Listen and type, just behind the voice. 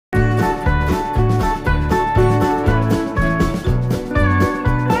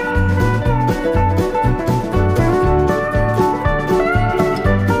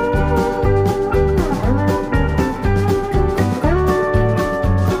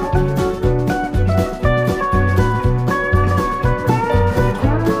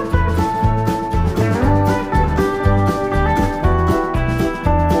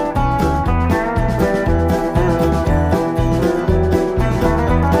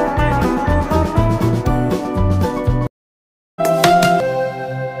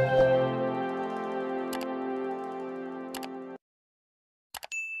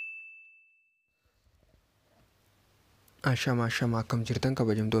Ashama akkam jirtan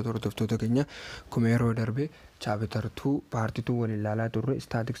kabajamtoota hordoftoota keenya kuma yeroo darbe chapter 2 part 2 waliin ilaalaa turre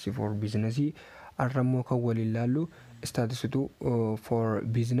statistics for business arrammoo kan waliin ilaallu statistics for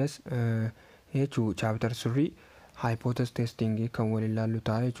business jechuu chapter 3 hypothesis testing kan waliin ilaallu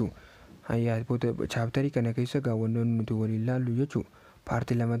ta'a jechuu chapter kana keessa gaawwannoon nuti waliin ilaallu jechuu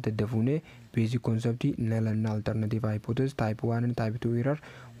partii lamatti adda fuunee basic concept null and alternative hypothesis type 1 and type 2 error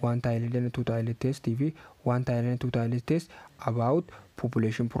one tiled and two tiled test TV one tiled and two tiled test about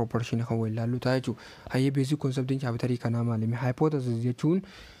population proportion kan waliin ilaallu ta'a jechuu hayyee basic concept chapter kana maalimi hypothesis jechuun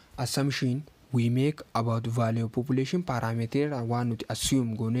assumption we make about value of population parameter and one to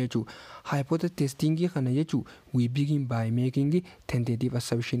assume go nechu hypothesis testing kana jechu we begin by making tentative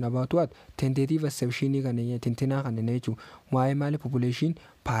assumption about what tentative assumption kana tentina kana nechu why mal population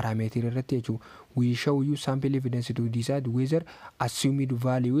parameter irratti jechu we show you sample evidence to decide whether assumed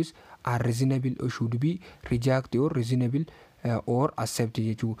values are reasonable or should be rejected or reasonable or accept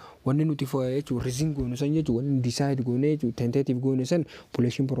jechu wanni nuti fo jechu reason go no san jechu wanni decide go nechu tentative go no san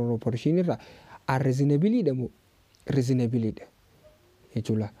population proportion irra are reasonably demo reasonably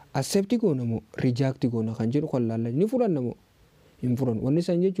jechula accept go no reject go no kan jedhu kollalla ni furan namo in furan wanni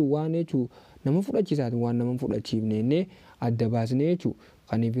san jechu waan jechu nama fudhachiisaati waan nama fudhachiifne ne adda baasne jechu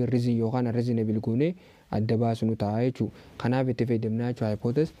kaniif reason yookaan reasonable go ne adda baasnu ta'a jechu kanaaf itti fayyadamna jechu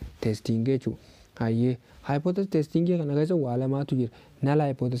hypothesis testing jechu hayyee hypothesis testing kana keessa waa lamatu jira null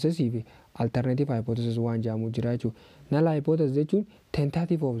hypothesis fi alternative hypothesis waan jaamu jira jechuudha. Null hypothesis jechuun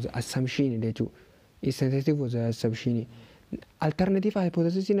tentative of the assumption jechuudha. Is tentative of the assumption. Alternative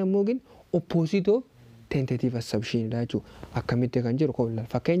hypothesis immoo gin opposite of tentative assumption jechuudha. Akkamitti kan jiru qola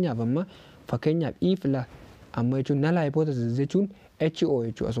fakkeenyaaf if la amma jechuun null hypothesis jechuun HO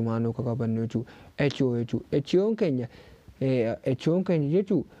jechuudha asumaanoo ka qabannu jechuudha. HO keenya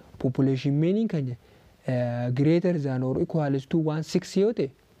jechuudha population meaning kanya greater than or equal to 1/6 yote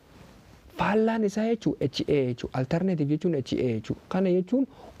fallan isa jechu HA jechu alternative jechun HA jechu kana jechun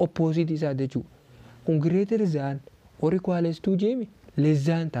opposite isa jechu kun greater than or equal to jemi less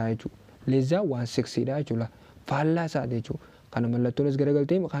than ta jechu less than 1/6 da jechu la falla isa jechu kana mallattoon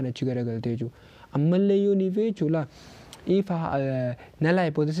garagalte kana achi garagalte jechu ammallee yoo ni jechu la ifa null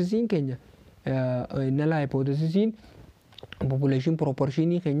hypothesis kenya null hypothesis population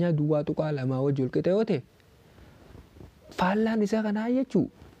proportion kenya duwwaa tuqaa lama wajjin qixxe yote fallaan isa kana jechu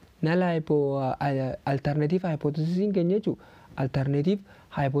null alternative hypothesis kenya jechu alternative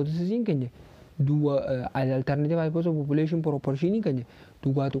hypothesis kenya duwwaa alternative hypothesis population proportion kenya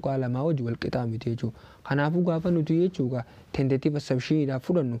duwwaa tuqaa lama wajjin qixxaa miti jechu kanaafuu gaafa nuti jechuudha tentative assumption da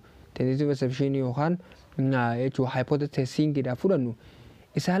fudhannu tentative assumption yookaan jechu hypothesis testing da fudhannu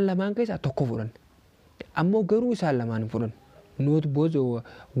isaan lamaan keessaa tokko fudhanna ammoo garuu isaan lamaan fudhan not both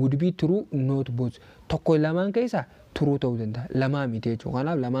would be true not both tokko lamaan keessa true ta'uu danda'a lamaa miti jechuudha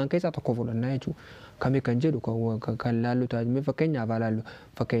kanaaf lamaan keessa tokko fudhanna jechuudha kami kan jedhu kan laallu taa'ee fakkeenyaaf laallu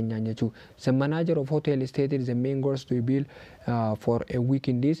fakkeenyaan jechuudha the manager of hotel stated the main goals to build for a week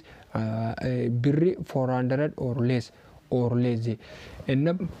in this birri 400 or less. A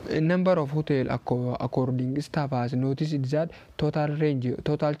number of hotels according staff has noticed that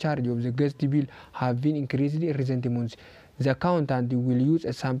total charge of the guest bill have been increased in recent months. The accountant will use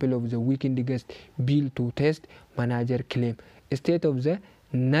a sample of the weekend guest bill to test manager claim. State of the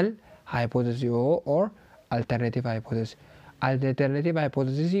null hypothesis or alternative hypothesis. Alternative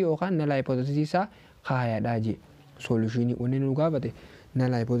hypothesis or null hypothesis kaya daji solution onni nu gaafate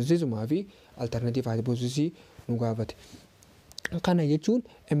null hypothesis maafi alternative hypothesis nu gaafate. Kana jechuun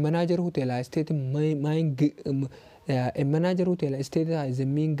a manager hotel estate has the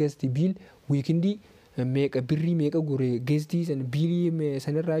main guest bill weekend make a birri make a gore guesties and billy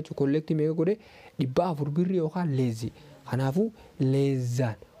sanirra to collect make a gore dibba for birri yookaan lazy kanaafu less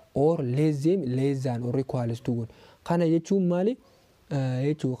than or equals to kana jechuun maali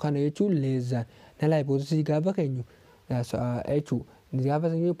kana jechuun less than null hypothesis gaafa keenyu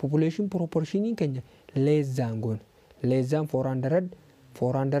gaafa population proportion keenya less than gon less than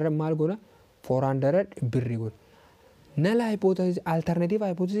 400 mal gona 400 birri gon null hypothesis alternative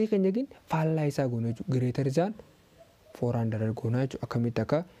hypothesis kan jegin falla isa gona greater than 400 gona akkamitti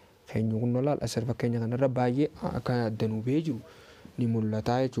akka keenyu kun laal asar fakkeenya kanarra baay'ee akka addanuu bee jiru ni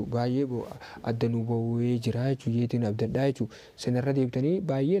mul'ata jechuudha baay'ee addanuu ba'ee jira jechuudha yeetiin abdadhaa jechuudha sanarra deebitanii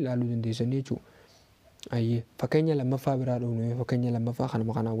baay'ee laaluu dandeessanii jechuudha. Aye fakkeenya lammaffaa biraa dhufnu fakkeenya lammaffaa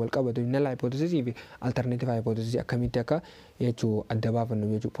kana wal qabatu null hypothesis fi alternative hypothesis akkamitti akka jechuudha adda baafannu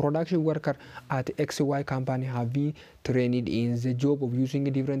jechuudha. Production worker at XY company have been trained in the job of using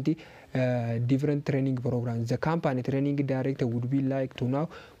different different training programs. The company training director would be like to know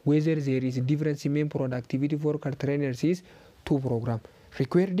whether there is a difference in main productivity for trainers is two program.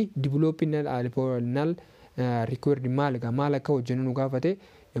 Required developing null required mal akka hojjennu nu gaafate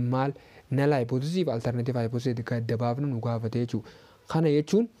maal null hypothesis alternative hypothesis ka dabaafnu nu gaafate jechuudha. Kana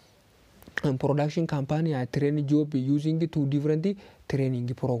jechuun production company are training job using two different training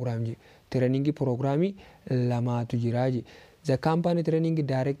programs. Training programmi lamatu jira. The company training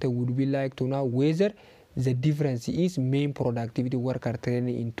director would be like to know whether the difference is main productivity worker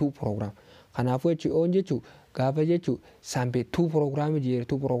training in two program. Kanaafuu jechuun on jechuun gaafa jechuun sample two program jira.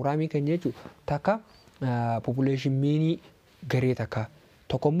 Two programmi kan jechuun takka population mean garee takka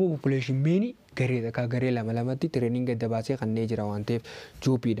tokkommoo population mean garee takka garee lama lamatti training adda baasee kanneen jira waan ta'eef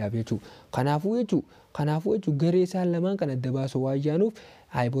joobiidhaaf jechuudha. Kanaafuu jechuun garee isaan lamaan kan adda baasu waan jaanuuf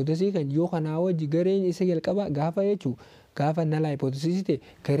hypothesis kan yoo kanaa wajji gareen isa jalqaba gaafa jechuudha. Gaafa null hypothesis ta'e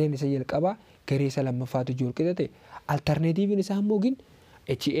gareen isa jalqaba garee isa lammaffaatu jalqaba ta'e alternative isaa immoo gin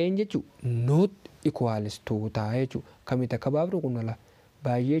HN jechuudha not equals to ta'a jechuudha. Kamitti akka baafnu kun mala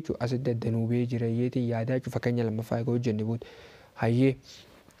baay'ee jechuudha asitti addanuu bee jira yeetii yaadaa jechuudha fakkeenya lammaffaa egaa hojjenne booda hayyee.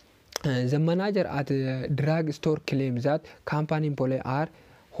 The manager at the drug store claims that company employees are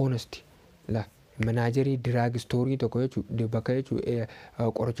honest. La managerii drug store tokko jechuudha bakka jechuudha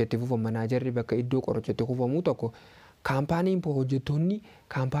qorichatti kuufamu managerii bakka iddoo qorichatti kuufamu tokko kaampaaniin hojjettoonni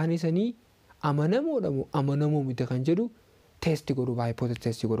kaampaanii sanii amanamoo miti kan jedhu test godhu hypothesis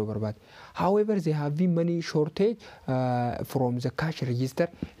test godhu barbaade. However, they have been money shortage from the cash register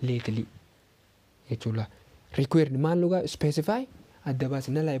lately. Jechuudha required maal lugaa specify adda baase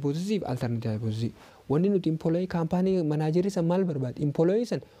null hypothesis alternative hypothesis. Wanni nuti employee kaampaanii managerii san maal barbaade employee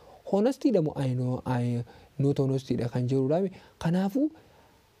san honesty dha moo not honesty dha kan jedhudha. Kanaafuu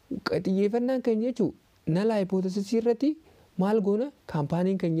xiyyeeffannaan kan jechuudha null hypothesis irratti maal goona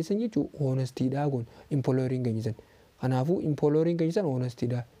kaampaaniin kan jisan jechuudha honesty dha goon employeriin kan jisan. Kanaafuu employeriin kan jisan honesty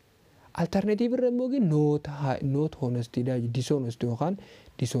dha. Alternative irra immoo not honesty dha dishonesty yookaan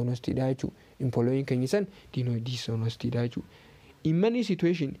dishonesty dha jechuudha. Employeriin kan jisan dishonesty dha jechuudha. In many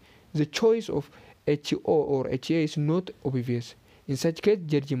situations, the choice of HO or HA is not obvious. In such case,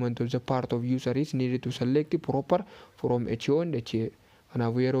 judgment of the part of user is needed to select proper from HO and HA.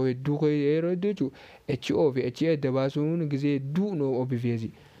 Kanaafuu yeroo hedduu HO fi HA adda baasuun gisee hedduu no obvious.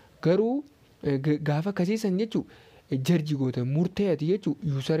 Garuu gaafa akkasiisan jechuudha jarji goota murteeti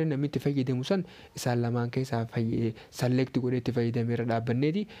jechuudha user namitti fayyadamu san isaan lamaan keessaa select godhee itti fayyadameera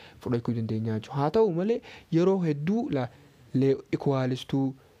dhaabbanneeti fudhachuu dandeenya jechuudha. Haa ta'u malee yeroo hedduu equals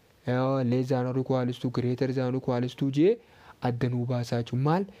to less than or equals to greater than or equals to jee addanuu baasaa jechuudha.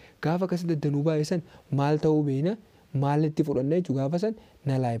 Maal gaafa akkasitti addanuu baasan maal ta'uu beena maalitti fudhanna jechuudha gaafa san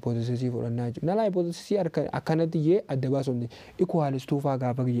null hypothesis fudhannaa jechuudha. Null hypothesis akkanatti jee adda baasuun equals to faa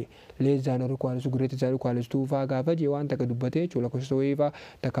gaafa jee less than or equals to greater than or equals to faa gaafa jee waan takka dubbatee jechuudha lakkoofsa wayii faa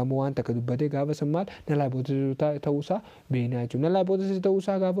takkaammoo waan takka dubbatee gaafa san maal null hypothesis ta'uusaa beena jechuudha. Null hypothesis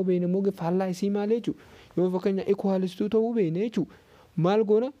ta'uusaa gaafa beena immoo faallaa isii maal jechuudha. Yoo fakkeenya equals to ta'uu beena jechuudha maal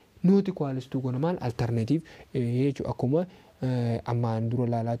goona not equals to goona maal alternative jechuudha akkuma ammaan dura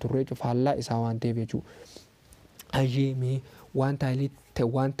laalaa turre jechuudha faallaa isaa waan ta'eef jechuudha. Ajeme one tiled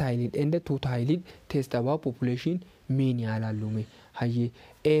and two tiled test about population mean yaalaallume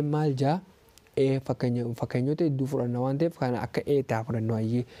hayyee maal jaa fakkeenyota hedduu fudhanna waan ta'eef kana akka taa fudhannu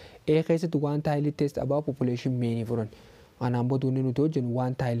hayyee keessatti one tiled test about population mean fudhan anaan boodonni nuti hojjennu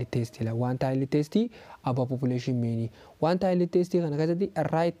one tiled test la one tiled test about population mean one tiled test kana keessatti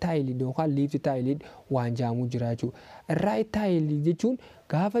right tiled yookaan left tiled waan jaamu jira jechuudha. Right tiled jechuun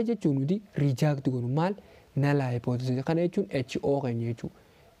gaafa jechuun nuti reject godhu maal null hypothesis kana jechuun HO keenya jechuudha.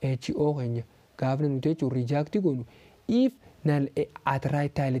 HO keenya gaafa nuti jechuun reject godhu if null at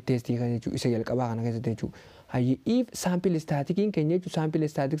right tiled test kana jechuudha isa jalqabaa kana keessatti jechuudha. Hayyee if sample statistics keenya jechuudha sample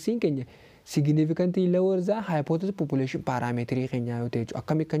statistics keenya significantly lower than hypothesis population parameter keenya yoo ta'e jechuudha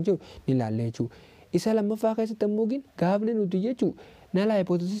akkamitti kan jiru ni ilaalla jechuudha. Isa lammaffaa keessatti immoo gin gaafni nuti jechuudha null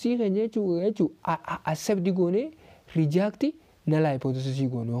hypothesis keenya jechuudha accept goone reject null hypothesis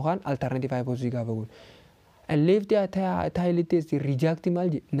goone yookaan alternative hypothesis gaafa goone. Left tiled test reject maal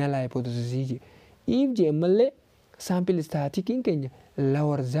je null hypothesis je if je malee sample statistics keenya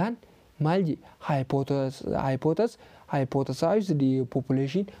lower than maal je hypothesized the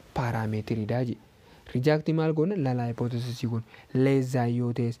population parameter dha je reject maal goone null hypothesis goone less than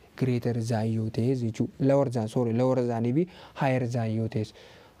yoo ta'es greater than yoo ta'es jechuudha lower than fi higher than yoo ta'es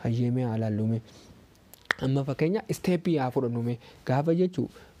hayyeemee alaallume. Amma fakkeenya step yaa fudhannume gaafa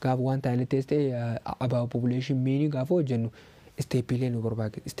jechuudha gaafa waan tiled test about population mean gaafa hojjennu step illee nu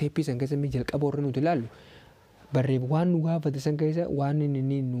barbaachisa. Step san keessatti jalqaba warra nuti ilaallu barreef waan nu gaafate san keessa waan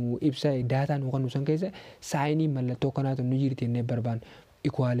inni nu ibsa daataa nu kan nu san keessa saayinii mallattoo kanaatu nu jirti jennee barbaanna.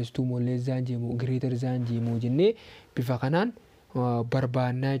 Equalistuu moo less than jennee greater than jennee jennee bifa kanaan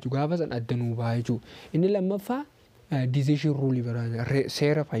barbaannaa jechuudha. Gaafa san adda nuu ba'a jechuudha. Inni lammaffaa decision rule barbaanna.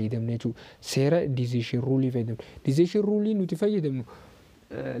 Seera fayyadamne jechuudha. Seera decision rule fayyadamne. Decision rule nuti fayyadamnu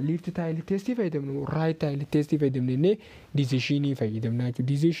left tile test fayyadamnu right tile test fayyadamne decision fayyadamna jechuudha.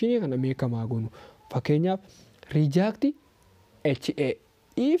 Decision kana meeqamaa goonu. Fakkeenyaaf reject HA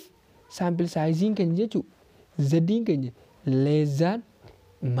if sample sizing keenya jechuudha. Zdiin keenya less than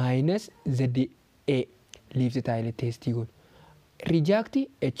minus ZA left tile test goonu. Reject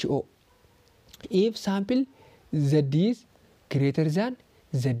HO if sample Z is greater than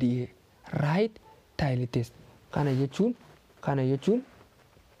ZA right tile test. Kana jechuun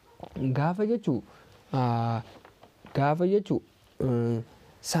gaafa jechuun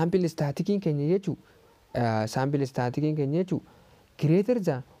sample statikiin keenya jechuun greater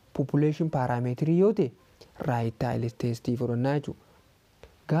than population parameter yoo ta'e right tile test fudhannaa jechuudha.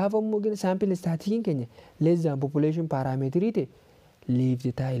 Gaafa immoo sample statikiin keenya less than population parameter ta'e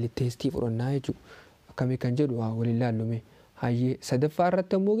left tile test fudhannaa jechuudha. Akkami kan jedhu waliin ilaallume. Hayyee sadaffaa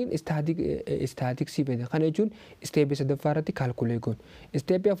irratti immoo statistiksii fayyada. Kana jechuun step sadaffaa irratti calculate goona.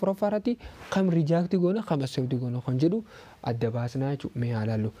 Step afuraffaa irratti kam reject goona kam accept goona kan jedhu adda baasnaa jechuudha. Mee haa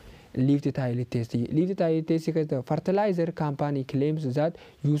ilaallu. Left tile test. Left tile test keessatti fertilizer company claims that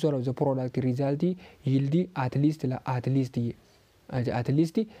user of the product result yield at least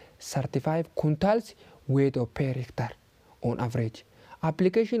 35 quintals weight of per hectare on average.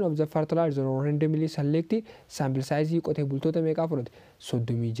 Application of the fertilizer or randomly selected sample size qotee bultoota meeqaa fudhate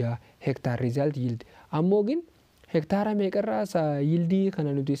 36 hectare result yield. Ammoogin hektaara meeqarraa yildii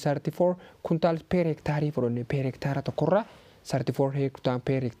kana nuti 34 quintals per hectare fudhanne per hectare tokkorraa 34 hectare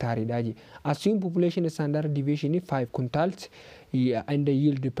per hectare daaji. Assume population standard deviation 5 quintals and the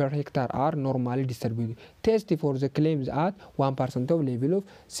yield per hectare are normally distributed. Test for the claims at 1% of level of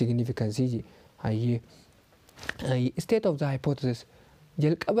significance. State of the hypothesis.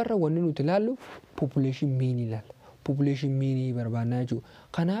 Jalqabarra wanni nuti ilaallu population mean ilaalla. Population mean barbaannaa jechuudha.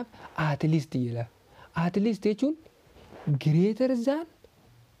 Kanaaf at least ilaalla. At least jechuun greater than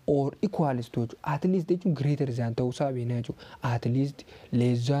or equals to jechuudha. At least jechuun greater than ta'uu isaa beekna jechuudha. At least,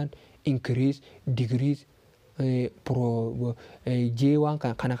 less than, increase, decrease, jee waan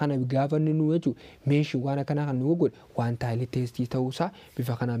kana gaafanni nu jechuudha. Meeshii waan kana kan nu godhe waan tile testii ta'uu isaa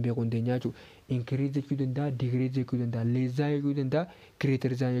bifa kanaan beekuu dandeenya jechuudha. Increase jechuu danda'a, decrease jechuu danda'a, less than jechuu danda'a,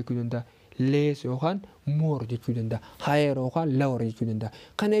 greater than jechuu danda'a, less yookaan more jechuu danda'a, higher yookaan lower jechuu danda'a.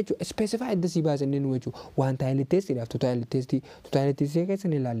 Kana jechuudha specify addasii baasannee nu jechuudha. Waan tile testiidhaaf tile testii keessa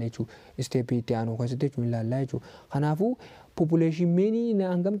ni ilaalla jechuudha. Step itti aanu keessatti jechuudha ilaalla jechuudha. Kanaafuu population mean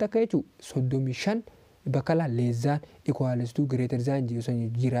hangam takka jechuudha 35 bakka less than equals to greater than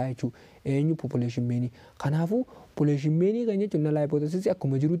jira jechuudha. Eenyu population mean. Kanaafuu population mean kan jechuun null hypothesis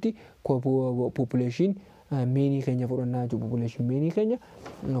akkuma jirutti population mean keenya fudhannaa jechuudha. Population mean keenya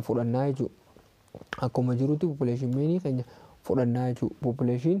fudhannaa jechuudha. Akkuma jirutti population mean keenya fudhannaa jechuudha.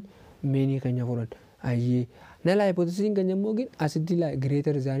 Population mean keenya fudhanna. Ayyee null hypothesis kan immoo asitti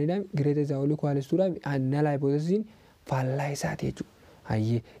greater than or equals to null hypothesis faallaa isaati jechuudha.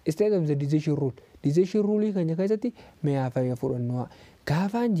 Ayyee state of the decision rule. Decision rule kan keessatti mee fayyada fudhannu.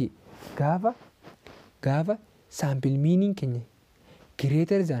 Gaafa sample meaning keenya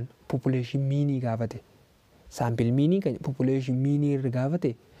greater than population mean gaafate. Sample meaning keenya population mean irra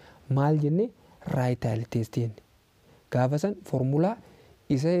gaafate maal jenne right tile test jenne. Gaafa san formula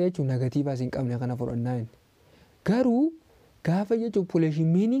isa jechuun negative as hin qabne kana fudhannaa. Garuu gaafa jechuun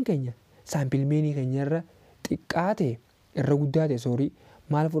population meaning keenya sample meaning keenya irra xiqqaate irra guddaate sorry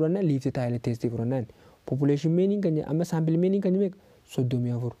maal fudhanna left tile test fudhannaa. Population meaning keenya amma sample meaning keenya meeqa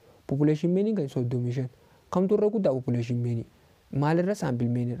 34. Population meaning keenya 35. Kamtu irra guddaa population meaning. Maal irra sample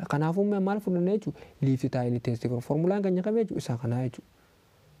meaning irra. Kanaafuu maal fudhanna jechuudha left tile test formulaan keenya kam jechuudha isa kanaa jechuudha.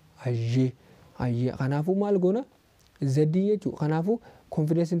 Ayyee kanaafuu maal goona Z jechuudha. Kanaafuu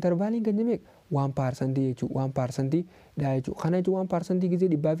confidence interval keenya meeqa 1% jechuudha. 1% dha jechuudha. Kana jechuudha 1% gisee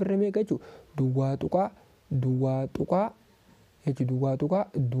dhibbaaf irra meeqa jechuudha duwwaa tuqaa jechuudha.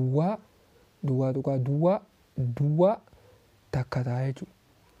 Duwwaa takka ta'a jechuudha.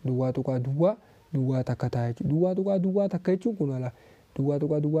 Duwwaa takka ta'a jechuudha. Duwwaa takka jechuun kun ala. Duwwaa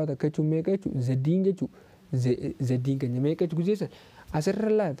takka jechuun meeqa jechuudha. Zdiin jechuudha. Zdiin keenya meeqa jechuudha gisee asirra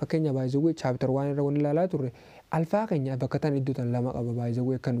laa fakkeenya baay'ee chapter 1 irra wani ilaalaa turre alfaa keenya bakka tan iddoo tan lama qaba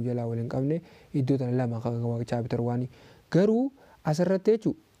baay'ee kan nu jalaa waliin qabne iddoo tan lama qaba chapter 1 garuu asirratti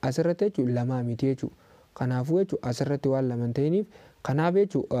jechuudha lama miti jechuudha. Kanaafuu jechuudha asirratti waan lama ta'iniif Kanaaf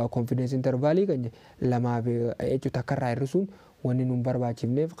jechuun confidence intervalii keenya lamaaf jechuun takkarraa hir'isuun wanni nuun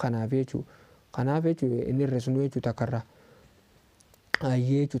barbaachifneef kanaaf jechuun inni hir'isnu jechuun takkarraa.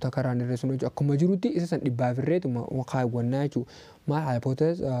 Ayyee jechuun takkarraa inni hir'isnu jechuun akkuma jirutti isa san dhibbaaf irreetuma kaawwannaa jechuun maal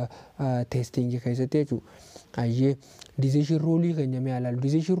hypothesis testing keessatti jechuun. Ayyee decision rulii keenya mee ilaalu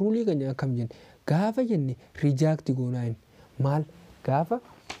decision rulii keenya akkam jenne gaafa jenne reject goonaa hin maal gaafa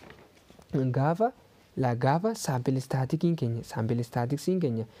sample statistikiin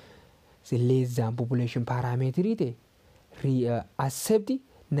keenya less than population parameterii ta'e accept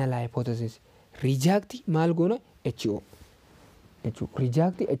null hypothesis reject maal goona HO jechuun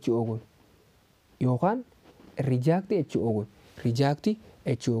reject HO goona yookaan reject HO goona reject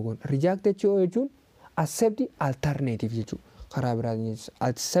HO jechuun accept alternative jechuudha. Karaa biraatiin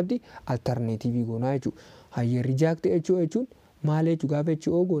accept alternative goonaa jechuudha. Hayyee reject HO jechuun maal jechuudha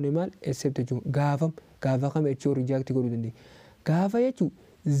gaafa HO goone maal accept jechuudha gaafa kam HO reject godhuu dandeenya. Gaafa jechuudha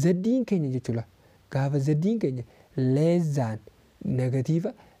zdiin keenya jechuudha. Gaafa zdiin keenya less than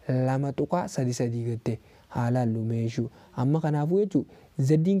negatiiva 2.33 gattee haalaallu meeshuu. Amma kanaafuu jechuudha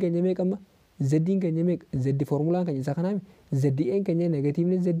zdiin keenya meeqamma zd formulaan keenya isa kanaami zdn keenya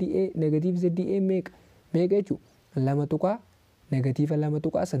negatiivni negatiiv zdn meeqa jechuudha negatiiva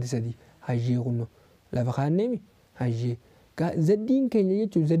 2.33 hayyee kunno lafa kaanneemi hayyee zdiin keenya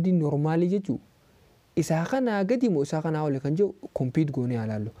jechuudha zdiin normaalii jechuudha isaa kanaa gadi moo isaa kanaa oli kan jiru compete goonee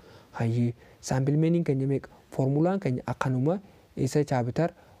haalaallu hayyee sample meaniin keenya meeqa formulaan keenya akkanuma isa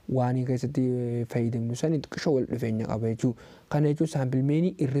chaapitar waanii keessatti fayyadamnu san xiqqisho wal dhufeenya qaba jechuudha. Kana jechuun sample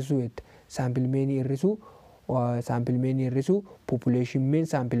meanii hir'isuu jetta. Sample meanii hir'isuu population mean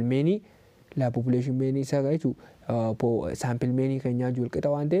sample meanii la population meanii isa jechuudha sample meanii keenyaa jiru qixa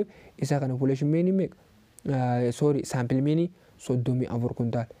waan ta'eef isa kana population meanii meeqa sample meanii 34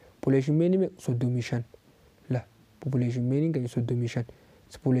 kuntaal population meanii meeqa 35 la population meanii keenya 35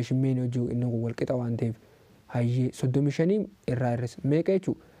 population meanii hojii inni wal qixa waan ta'eef hayyee 35 irraa hir'isa meeqa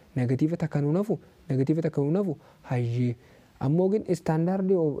jechuudha negatiiva takka nuun hafu hayyee. Ammoo gin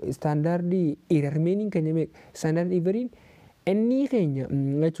standardii error meaniin keenya meeqa standard erroriin inni keenya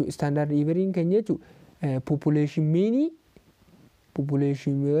jechuudha standard erroriin keenya jechuudha population meanii jechuudha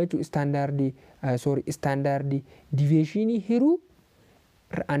standard deviationii hiruu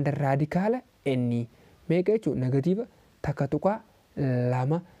under radicaala inni meeqa jechuudha negatiiva takka tuqaa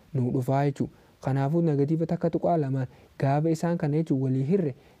lama nuu dhufaa jechuudha. Kanaafuu negatiiva takka tuqaa lamaan gaafa isaan kana jechuudha walii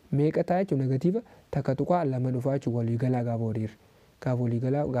hirre meeqa ta'a jechuudha negatiiva takka tuqaa lama dhufaa jechuudha walii galaa gaafa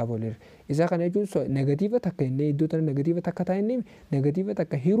waliirra. Isa kana jechuun negatiiva takka inni iddoo tana negatiiva takka ta'a inni negatiiva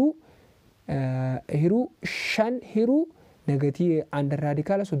takka hiruu negatiiva under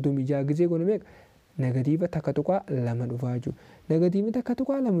radicaala 36 gisee goone meeqa negatiiva takka tuqaa lama dhufaa jechuudha. Negatiivni takka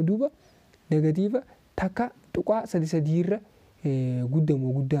tuqaa lama duuba negatiiva takka tuqaa sadii irra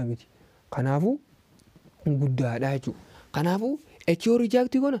guddamoo guddaa miti. Kanaafuu guddaadha jechuudha. Kanaafuu HO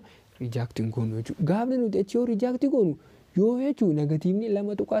reject goona reject goonu jechuudha. Gaafni nuti HO reject goonu yoo jechuudha negatiivni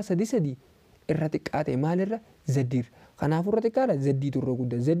 2.33 irra xiqqaa ta'e maalirra zdiirra. Kanaafuu irra xiqqaadha zdii turre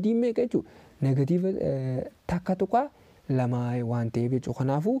guddaa zdiin meeqa jechuudha negatiiva takka tuqaa lama waan ta'eef jechuudha.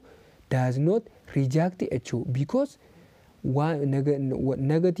 Kanaafuu does not reject HO because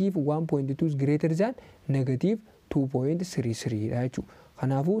negative 1.2 is greater than negative 2.33 dha jechuudha.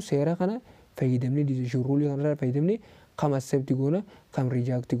 Kanaafuu seera kana fayyadamnee decision rule kanarraa fayyadamnee kam accept goona kam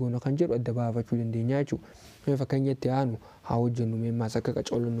reject goona kan jedhu adda baafachuu dandeenya jechuudha. Fakkeenyatti aanu haa hojjennu meemmaas akka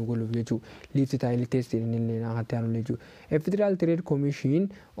qacoollu nu goluuf jechuudha. Lift tile test inni naannatti aanu jechuudha. A Federal Trade Commission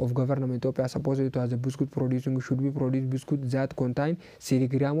of Government Ethiopia supposed to have the biscuit producing should be produce biscuit that contain 3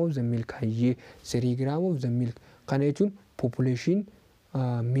 gram of the milk hayyee 3 gram of the milk kana jechuun population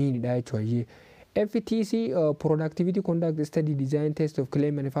mean dha jechuudha hayyee. FTC productivity conduct study design test of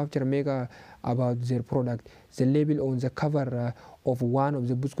clay manufacturer make about their product. The label on the cover of one of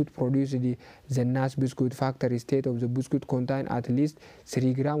the biscuit produced the Nas biscuit factory state of the biscuit contain at least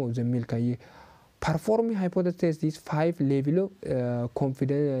 3 gram of the milk. Performing hypothesis is 5 level of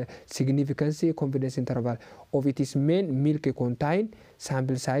significance confidence interval of its main milk contain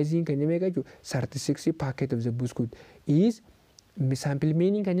sample sizing can you make 36 packet of the biscuit is sample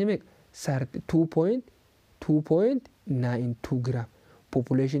meaning can you make 2.92 gram.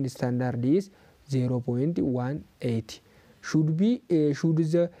 Population standard is 0.18. Should the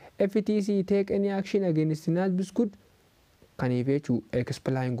FTC take any action against Nas biscuit? Kan if you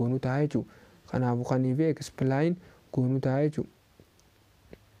explain gonu taiju. Kan if explain gonu taiju.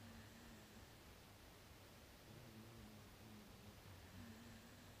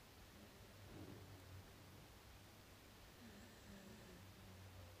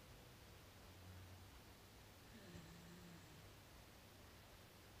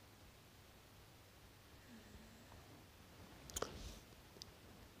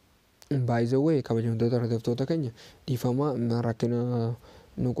 By the way, kabajamtoota hordoftoota keenya dhiifama rakkina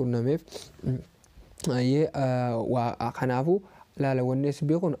nu qunnameef. Kanaafuu laala wannees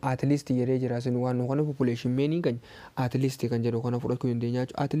beekun at least jedhee jira sin waan nu kana population meaning kan at least kan jedhu kana fudhachuu dandeenya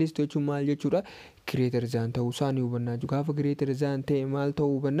jechuudha. At least jechuun maal jechuudha? Creator zaan ta'uu isaa ni hubannaa jechuudha. Gaafa creator zaan ta'e maal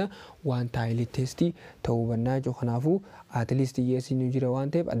ta'uu hubannaa? Waan taayilii testii ta'uu hubannaa jechuudha. Kanaafuu at least yes ni jira waan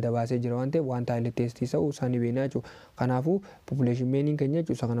ta'eef adda baasee jira waan ta'eef waan taayilii testii ta'uu isaa ni beeknaa jechuudha. Kanaafuu population meaning kan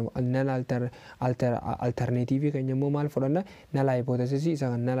jechuudha kana null alternative kan immoo maal fudhannaa? Null hypothesis isa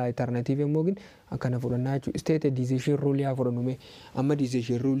kan null alternative immoo gin akkana fudhannaa jechuudha. State decision rule yaa fudhannume amma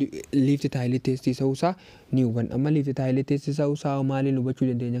decision rule lift taayilii testii ta'uu isaa ni hubanna. Amma lift taayilii testii ta'uu isaa maaliin hubachuu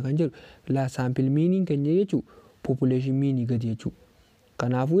dandeenya kan jedhu la sample meaning kan jechuudha population meaning gadi jechuudha.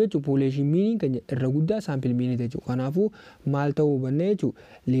 Kanaafuu jechuudha population meaning kan irra guddaa sample meaning jechuudha. Kanaafuu maal ta'uu hubanna jechuudha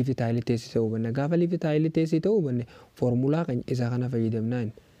lift taayilii testii ta'uu hubanna. Gaafa lift taayilii testii ta'uu hubanne formulaa kan isa kana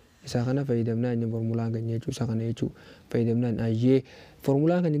fayyadamnaan. Isa kana fayyadamnaan formulaan kan jechuudha isa kana jechuudha fayyadamnaan ayyee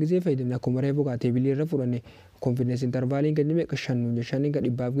formulaan kan gisee fayyadamna akkuma reefu gaatee bilii irra fudhanne confidence intervaliin kan jime qashannu shaniin kan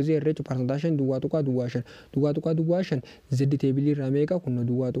dhibbaaf gisee irra jechuudha percentage duwwaa tuqaa duwwaa shan zeddi teebilii irraa meeqa kunno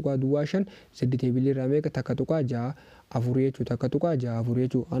duwwaa tuqaa shan zeddi teebilii irraa meeqa takka tuqaa ja'a afurii jechuudha takka tuqaa ja'a afurii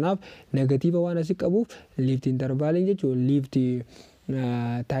jechuudha. Kanaaf negatiiva waan asii qabuuf lift intervaliin jechuudha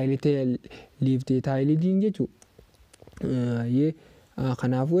lift taayilitiin jechuudha ayyee.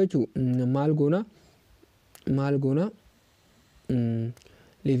 Kanaafuu jechuudha maal goona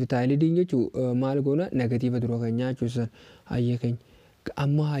lift taayiliin jechuudha maal goona negatiiva dura kan nyaachuusan hayyee keenya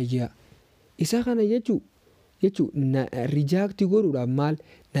amma hayyaa isa kana jechuudha rijaaktii godhuudhaaf maal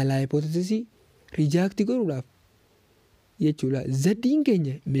null hypothesis rijaaktii godhuudhaaf jechuudha zaddiin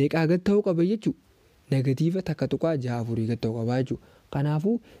keenya meeqaa gad ta'uu qaba jechuudha negatiiva takka tuqaa ja'a afurii gad ta'uu qaba jechuudha.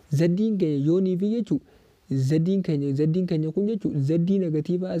 Kanaafuu zaddiin keenya yooniifi jechuudha zaddiin keenya kun jechuudha zaddii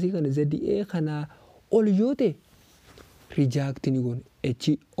negatiiva asii kana zaddii kanaa ol yoo ta'e rijaaktii ni goona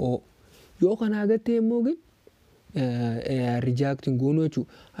HO yoo kanaa gad ta'e immoo gin rijaaktiin goonuu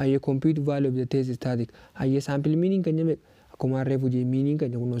jechuudha. Hayyee compute value of the test static hayyee sample meaning kan jedhame akkuma harree fujee meaning kan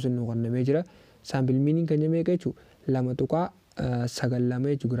jedhu kunuunsuun nu qonnamee jira. Sample meaning kan jedhame jechuudha 2.92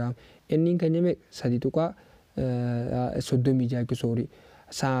 jechuudha. Inni kan jedhame 3.36 sorry.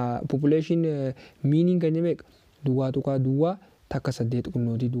 Population meaning kan jedhame duwwaa tuqaa duwwaa takka 8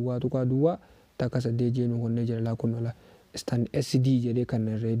 qunnooti duwwaa tuqaa duwwaa takka 8 jennu qonnee jira laa kunnola stand SD jedhee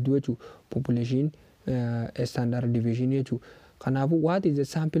kan redduu jechuudha population standard deviation jechuudha. Kanaafuu what is the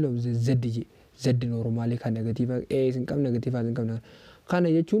sample of the Z normally kan negatiiva sin qabne negatiiva sin qabne kana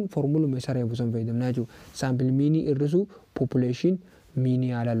jechuun formuluma isa reefu san fayyadamnaa jechuudha. Sample meaning irrisu population meaning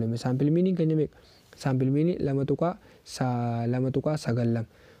ilaalume sample meaning kan jedhame sample meaning 2.92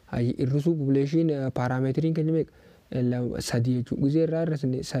 irrisu population parametriin kan jedhame 3 jechuudha. Gizee irraa irra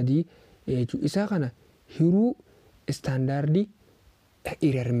 3 jechuudha. Isa kana hiruu standardii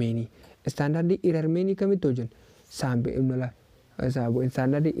error meanii kamitti hojjenna sample imala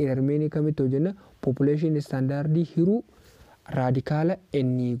standardii error meanii kamitti hojjenna population standardii hiruu raadikaala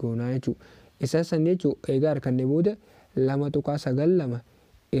inni goonaa jechuudha. Isa san jechuudha egaa harkanne booda 2.92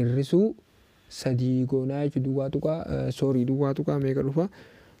 irrisuu 3 goonaa jechuudha. Duwwaa tuqaa meeqa dhufa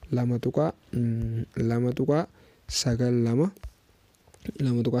 2.92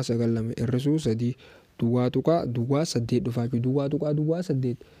 irrisuu 3 duwwaa 8 dhufaa jechuudha. Duwwaa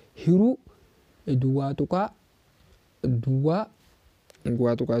 8 hiruu duwwaa 8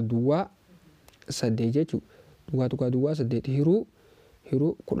 jechuudha. Duwwaa 8 hiruu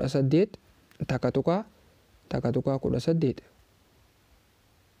 18 takka tuqaa 18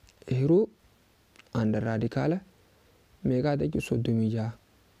 hiruu anda raadikaala meeqaa jechuudha 36.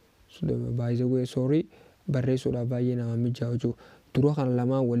 By the way sorry barreessuudhaaf baay'ee nama mijaa'u jechuudha. Dura kana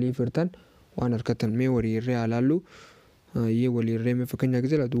lamaan walii firtan waan harkatan mee walii irree alaallu yee walii irree mee fakkeenya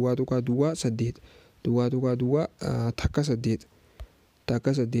gisela duwwaa 8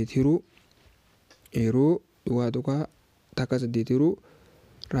 takka 8 hiruu duwwaa takka 8 hiruu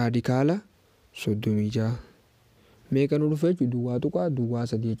raadikaala 36 meeqa nu dhufe jechuudha. Duwwaa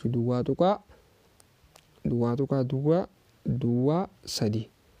 3 jechuudha. Duwwaa 3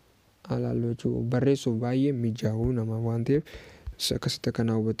 alaallu jechuudha. Barreessuuf baay'ee mijaa'u nama waan ta'eef akkasitti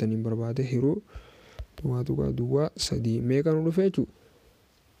akkanaa hubatanii barbaade hiruu duwwaa 3 meeqa nu dhufe jechuudha.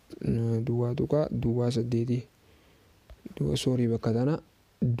 Duwwaa 8 sorry bakka tana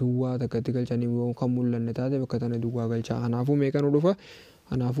duwwaa takkatti galchanii kan mul'anne taate bakka tana duwwaa galchaa. Kanaafuu meeqa nu dhufa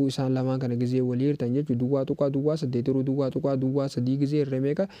kanaafuu isaan lamaan kana gisee walii hirtan jechuudha. Duwwaa 8 hiruu duwwaa 3 gisee irra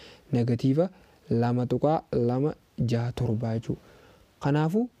meeqa negatiiva 2.267 jechuudha.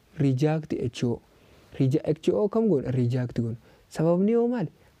 Kanaafuu reject HO kam goona reject goona sababni yoo maali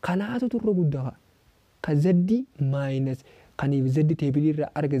kanaatu turre guddaa ka z minus kaniif z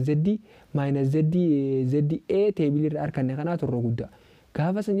teebilirra arga z minus z a teebilirra arganne kanaatu turre guddaa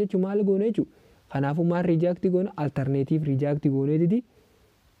gaafa san jechuun maal goone jechuun kanaafuu maal rijaakti goona alternative rijaakti goone didi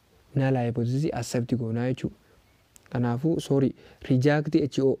null hypothesis accept goona jechuudha. Kanaafuu sorry rijaakti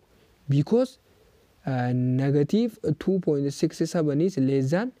HO because negative 2.67 is less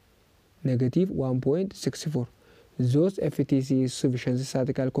than negative 1.64. Those FTC is sufficient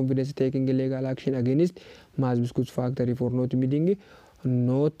statistical confidence taking legal action against mass biscuit factory for not meeting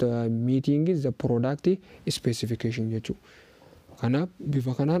the product specification jechuudha. Kanaaf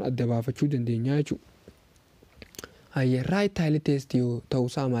bifa kanaan adda baafachuu dandeenya jechuudha. Ayyee right tile test yoo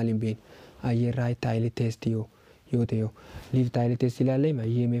ta'uusaa maaliin beekna? Ayyee right tile test yoo ta'e leave tile test ilaalle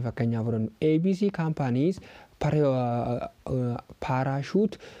ayyee mee fakkeenyaaf fudhannu ABC companies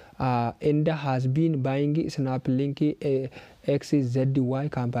parachute and has been buying Snap Link XZY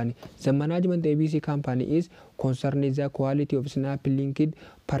company. The management ABC company is concerned the quality of Snap Link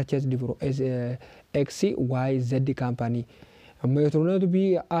purchased from XYZ company. May to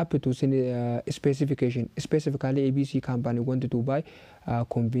be up to specification. Specifically, ABC company wanted to buy,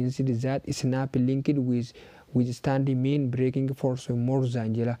 convinced that Snap linked with standing main braking force more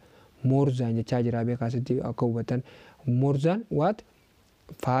than the charge rabe kasati akawatan more than what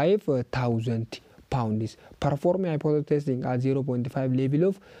 5,000 pounds. Perform hypothesis testing at 0.5 level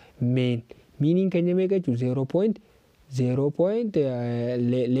of main, meaning can you make it to 0.0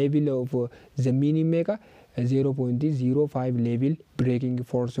 level of the meaning maker. 0.05 level braking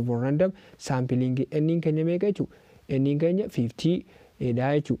force for random sampling ending can you make it to ending can 50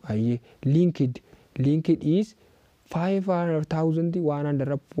 linked is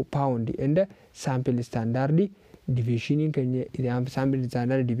 500,100 pound and the sample standard deviation can sample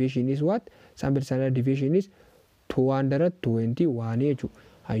standard deviation is what sample standard deviation is 221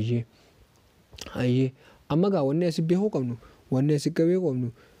 aye amma ga wanne asibbe ho qabnu wanne asikabe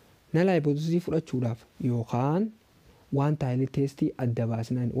qabnu null hypothesis fudhachuudhaaf yookaan waan tile test adda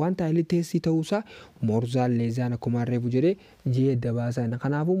baasnaan waan tile test ta'uusaa morzaan leezaan akkuma reefu jedhee jee adda baasan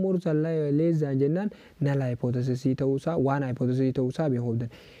kanaafuu morzaan leezaan jennaan null hypothesis ta'uusaa waan hypothesis ta'uusaa beekobdan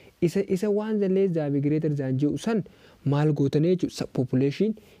isa waan leezaa bi greater than jedhu san maal gootanii jechuudha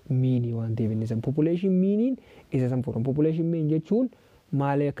population mean waan ta'eef san population mean isa san fuudhan population mean jechuun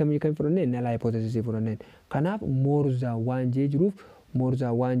maal akkamii kan fudhannee null hypothesis fudhanneen kanaaf morzaan waan jee jiruuf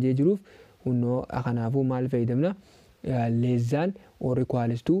morzaan waan jee jiruuf unno kanaafuu maal fayyadamna less than or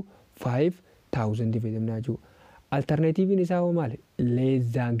equals to 5,000 fayyadamna jechuudha. Alternative isaa hoo maal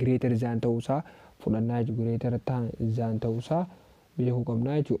less than greater than ta'uusaa fudhannaa jechuudha. Greater than ta'uusaa beekuu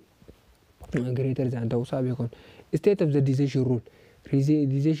qabnaa jechuudha. Greater than ta'uusaa beekuun state of the decision rule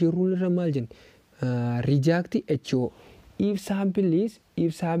decision rule irra maal jenna reject HO if sampling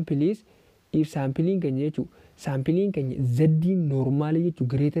keenya jechuudha. Sampling keenya Z normal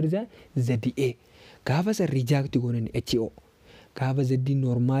jechuudha greater than ZA gaafa san reject goonen HO gaafa Z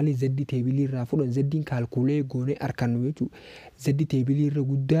normal Z table irraa fudhan Z calculate goone arkannu jechuudha. Z table irra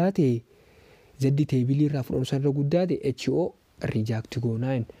guddaa ta'e Z table irraa fudhan san irra guddaa ta'e HO reject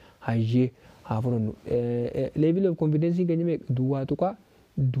goonaan hayyee haa fudhannu level of confidence keenya mee duwwaa tuqaa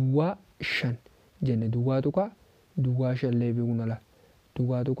duwwaa 5 jenne duwwaa tuqaa duwwaa 5 level gunala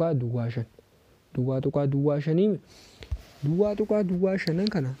duwwaa tuqaa duwwaa 5 duwwaa tuqaa duwwaa 5 duwwaa tuqaa duwwaa 5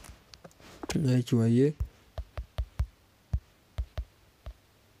 kana jechuudha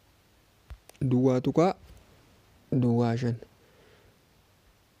duwwaa tuqaa duwwaa 5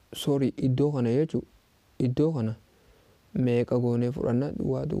 sorry iddoo kana jechuudha iddoo kana meeqa goonee fudhanna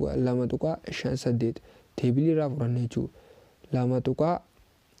duwwaa tuqaa 2 tuqaa 5 8 teebilii irraa fudhanna jechuudha 2 tuqaa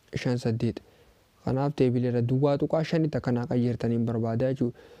 5 8 kanaaf teebilii irra duwwaa tuqaa 5 takkanaa qayyartaniin barbaada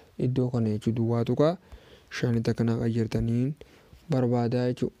jechuudha iddoo kana jechuudha duwwaa tuqaa 5 takkanaa qayyartaniin barbaada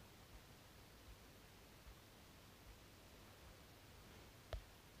jechuudha.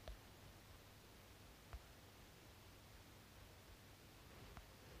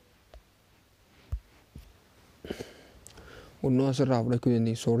 Unno asirraa fudhachuu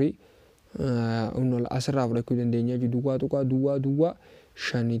dandeenya sorry unno asirraa fudhachuu dandeenya duwwaa tuqaa duwwaa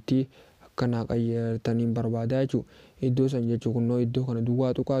 5tti akkanaa qayyartaniin barbaada jechuudha iddoo san jechuudha kunoo iddoo kana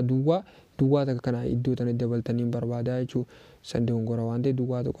duwwaa tuqaa duwwaa takka kana iddoo tana dabaltaniin barbaada jechuudha san dongora waan ta'eef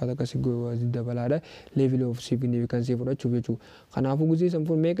duwwaa tuqaa takka si dabalaadha level of significance fudhachuuf jechuudha kanaafuu guzii san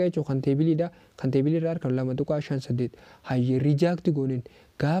fuun meeqa jechuudha kan teebiliidha harkan 2 tuqaa 5 8 hayyee reject goonen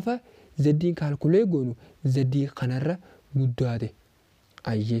gaafa zeddiin calculate goonu zeddii kanarra guddaate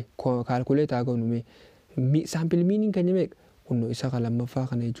ayyee calculate haa goonu mee sample meaning kan meeqa kunno isa lammaffaa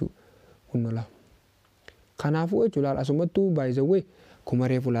kana jechuudha kunno la kanaafuu jechuudha asumattuu by the way akkuma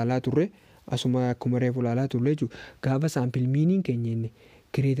reefu ilaalaa turre jechuudha. Gaafa saampil miiniin keenya inni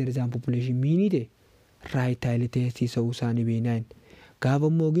greater than population miinii ta'e right tile test ta'uu isaanii beeknaan. Gaafa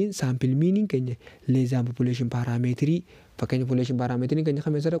immoo saampil miiniin keenya less than population parameetirii fakkeenya population parameetirii keenya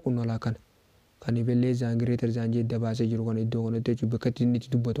kameessa qunnolaa kana. Kan less than greater than jedha baasee jiru kana iddoo kanatti jechuudha bakka inni itti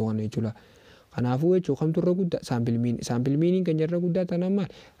dubbatu kana jechuudha. Kanaafuu jechuudha kamtu irra guddaa saampil miiniin keenya irra guddaa taanaan maal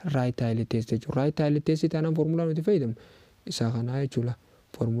right tile test jechuudha. Right tile test taanaan foormulaa nuti fayyadamnu isaa kana jechuudha.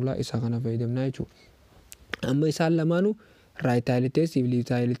 Foormulaa isaa kana fayyadamnaa jechuudha. Amma isaan lamaanuu right tile test fi left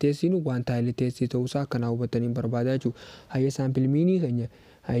tile test waan tile test ta'uu isaa akkanaa hubatanii barbaadaa jechuudha. Hayyee saampil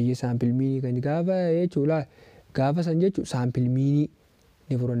miinii keenya gaafa jechuudha. Gaafa san jechuudha saampil miinii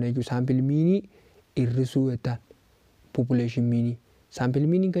ni fudhanna jechuudha. Saampil miinii irrisuu jettaan population miinii. Saampil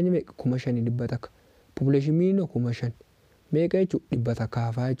miiniin keenya meeqa 5,000 takka. Population miinii 5,000 meeqa jechuudha 100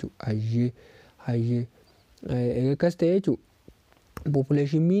 kaafaa jechuudha. Hayyee akkas ta'e jechuudha.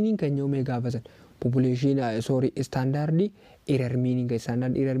 Population meaning keenya mee gaafa san population standard error meaning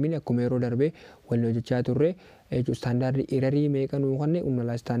standard error meaning akkuma yeroo darbee wal hojjechaa turre standard error meeqa nuu kanne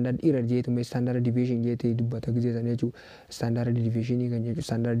uumala standard error jeetu mee standard deviation jeetee dubbata gisee san jechuudha. Standard deviation keenya jechuudha.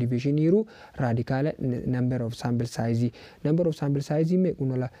 Standard deviation yeroo radical number of sample size mee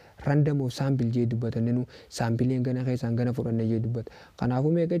uumala random of sample jee dubbatan nu sample gana keessaan gana fudhanne jee dubbata.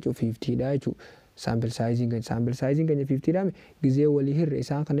 Kanaafuu meeqa jechuudha 50 dha jechuudha. Sample sizing keenya 50 dha gisee walii hirre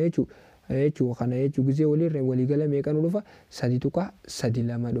isaan kana jechuudha. Kana jechuudha gisee walii hirre walii gala meeqa nu dhufa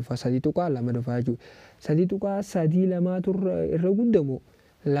 3.32 dhufa 3.2 dhufa jechuudha. 3.32 turre irra guddamoo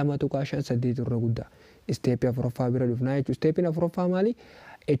 2.58 irra guddaa. Step afuraffaa bira dhufnaa jechuudha. Stepin afuraffaa maali?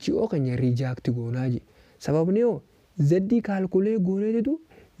 HO keenya reject goonaa je. Sababni yoo Z calculate gooneetu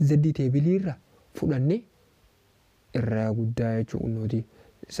Z table irra fudhanne irra guddaa jechuudha nuti.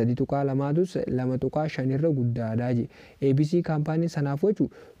 3.2 2.5 irra guddaadha je. ABC company sanaaf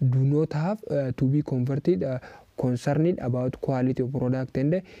jechuudha do not have to be converted concerned about quality of product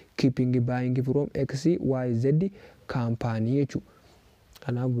and keeping buying from XYZ company jechuudha.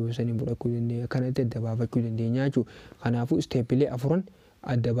 Kanaaf goosanii fudhachuu dandeenya kanatti adda baafachuu dandeenya jechuudha. Kanaafuu steepilee afuran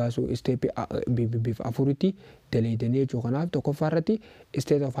adda baasuu steepii bifa afuritti daleedanii jechuudha. Kanaaf tokkoffaa irratti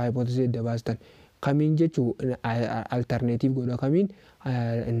state of hypothesis adda baastan. Kamiin jechuun alternative godha kamiin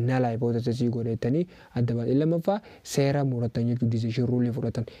null hypothesis godhatanii adda baasan. Lammaffaa seera muratan jechuudha decision rule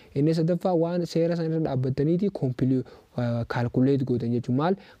fudhatan. Inni sadaffaa waan seera sana irra dhaabbataniiti calculate godhan jechuudha.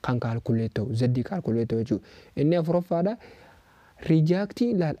 Maal kan calculate ta'u Z calculate ta'u jechuudha. Inni afuraffaadha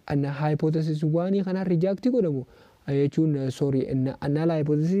rejecting hypothesis waan kana reject godhamu jechuun null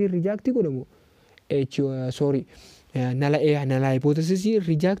hypothesis reject godhamu null hypothesis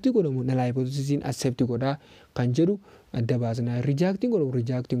reject godhamu null hypothesis accept godha kan jedhu adda baasna. Rejecting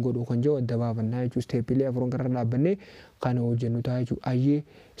godhu kan jedhu adda baafannaa jechuudha. Steepilee afuran irra dhaabbanne kana hojjennu ta'a jechuudha. Ayyee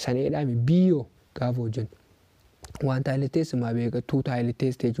saneedhaami biyyoo gaafa hojjennu waan tile test maa beeka 2 tile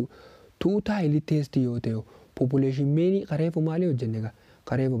test jechuudha. 2 tile test yoo ta'u population mean kareefu maali hojjenne egaa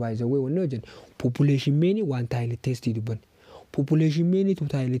kareefu baay'isawwee wanni hojjenne population mean waan tile test dubbanne. Population mean 2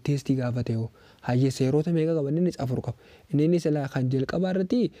 tile test gaafa ta'u hayyee seerota meeqa qaban innis afur qaba. Inni sila kan jalqabaa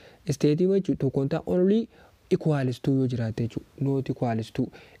irratti state jechuudha tokkoon ta'a only equals to yoo jiraate jechuudha. Not equals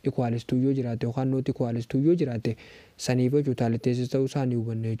to yoo jiraate yookaan not equals to yoo jiraate saniif jechuudha tile test ta'uu isaanii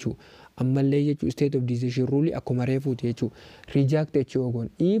hubanne jechuudha. Ammallee jechuudha state of decision rule akkuma reefuuti jechuudha. Reject jechuudha goon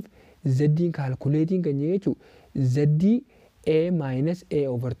if Z calculating keenya jechuudha Z A minus A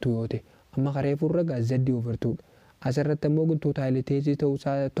over 2 yoo ta'e amma kareefuu irra gaa Z over 2 asirratti ammoo guntuu tile test ta'uu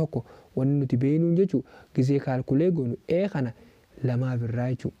isaa tokko wanni nuti beeknuun jechuudha gisee calculate goonu A kana lamaaf irraa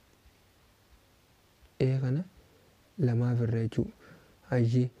jechuudha. A kana lamaaf irraa jechuudha.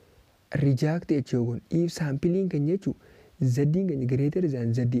 Hayyee reject jechuudha goon if sampling keenya jechuudha Z keenya greater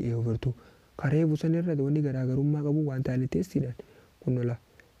than Z A over 2 kareefuu san irratti wanni garaagarummaa qabu waan tile testiidhaan kunuula.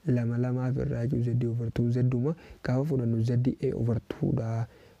 Lamaaf irraa jechuudha Z over 2 Zuma gaafa fudhannu Z A over 2 dha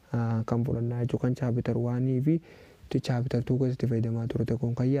kan fudhannaa jechuudha. Kan chapter 1 fi chapter 2 keessatti fayyadamaa turte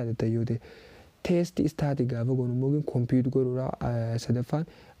kun kan yaadatan yoo ta'e test static gaafa goonu immoo compute godhuudha. Sadaffaan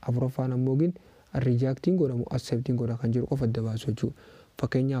afuraffaan ammoo rejecting godhamu accepting godha kan jiru qofa adda baasu jechuudha.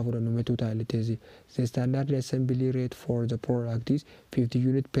 Fakkeenyaaf fudhannu meetu tile test the standard assembly rate for the product is 50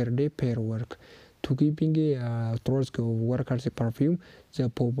 unit per day per work. To keeping a task of workers perfume, the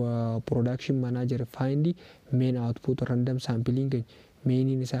production manager find the main output random sampling main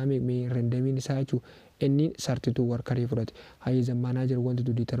in Samic main random in Sachu any 32 worker effort. How the manager wanted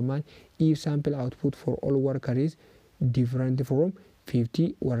to determine if sample output for all workers is different from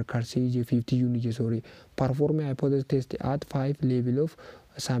 50 workers 50 units perform a hypothesis test at 5 level of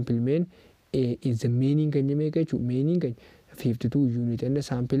sample main is the meaning can you make it meaning 52 unit and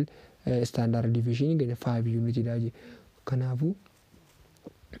sample standard deviation keenya 5 unit dha je.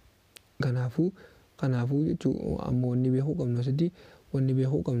 Kanaafuu jechuun ammoo wanni beekuu qabnu asitti wanni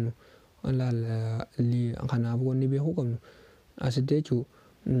beekuu qabnu kanaafuu wanni beekuu qabnu asitti jechuun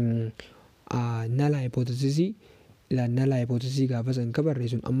null hypothesis gaafa san ka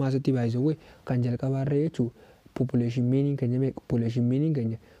barreessun amma asitti baay'isawwe kan jalqabaarra jechuun population meaning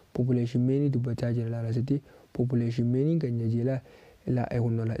keenya population meaning dubbachaa jira laala asitti population meaning keenya jela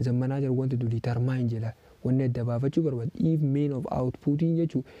zammanaa jiru wanti determine jela wanni adda baafachuu barbaadu if mean of outputing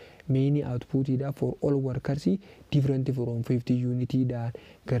jechuun mean output dha for all workers different from 50 unity dhaan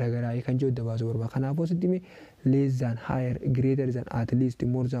garagaraa kan jedhu adda baasu barbaada. Kanaafuu asitti less than higher greater than at least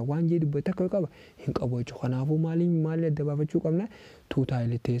more than waan jedhu dubbata akka qaba hin qabu jechuudha. Kanaafuu maali adda baafachuu qabna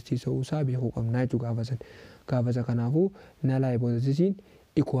total test isaa beekuu qabna jechuudha gaafa san kanaafuu null hypothesis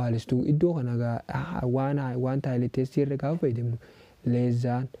equals to iddoo kana waan taa'ile test irra gaafa fayyadamnu less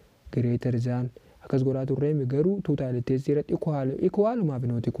than greater than akkas godhaa turreemi garuu total test irratti equalumaaf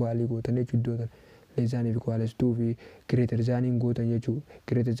nooti equalii gootan jechuudha iddoo tan less than equals to fi greater than gootan jechuudha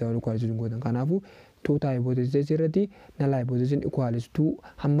greater than equals to gootan kanaafuu total hypothesis irratti null hypothesis equals to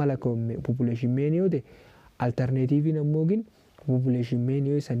hamma lakkoofne population mean yoo ta'e alternative nammoogin population mean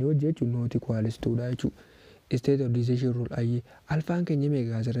yoo isanii hojii jechuudha nooti equals to dha jechuudha. State of decision rule ayyee alfaan keenya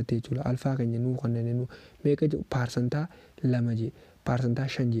meeqa asirratti jechuudha alfaa keenya nuu kanneen nuu meeqa jedhu paarsantaa 2 jee paarsantaa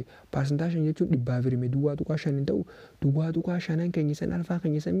 5 jee paarsantaa 5 jechuun dhibbaa firme duwwaa tuqaa 5 hin ta'u duwwaa tuqaa 5 keenya san alfaa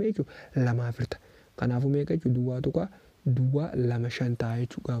keenya san meeqa jechuudha 2 firta kanaafuu meeqa jechuudha duwwaa tuqaa 2 ta'a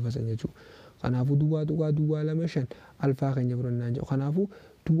jechuudha gaafa san jechuudha kanaafuu duwwaa tuqaa 2 alfaa keenya fudhannaan jedhu kanaafuu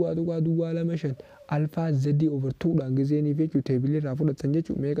duwwaa tuqaa 2 alfaa z over 2 dhaan gizeeniif jechuudha teebilii irraa fudhatan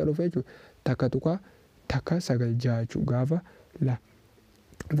jechuudha meeqa dhufe jechuudha takka tuqaa takka 9 jechuudha gaafa la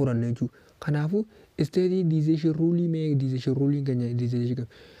fudhanne jechuudha. Kanaafuu state decision rule mee decision rule keenya decision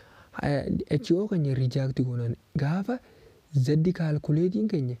HO keenya reject goonan gaafa z calculating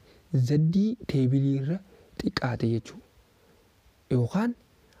keenya z teebilii irra xiqqaate jechuudha yookaan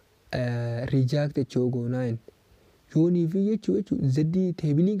reject HO goonaan yoonii fi jechuudha z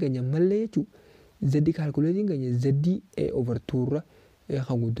teebilii keenya mallee jechuudha z calculating keenya z over 2 irra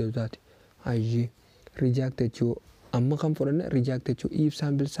kan guddatu taate ayyee reject HO amma kan fudhanna reject HO if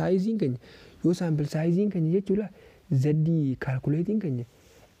sample sizing keenya yoo sample sizing keenya jechuudha z calculating keenya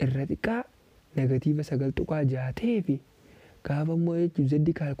irra xiqqaa negatiiva 9.6 ta'ee fi gaafa immoo jechuudha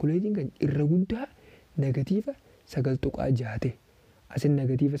z calculating keenya irra guddaa negatiiva 9.6 ta'e asin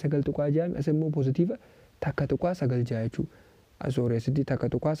negatiiva 9.6 asin immoo positiiva takka tuqaa 9 jechuudha asooreessitti takka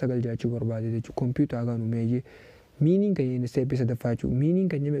tuqaa 9 jechuu barbaade jechuudha computer gaanu meeyye meaning keenya step sadaffaa jechuudha meaning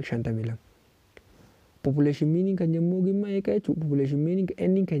keenya 52 population meaning kan jemmoo gimma eeka jechuudha population meaning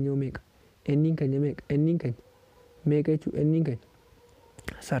ending kan yoo meeqa ending kan meeqa jechuudha ending kan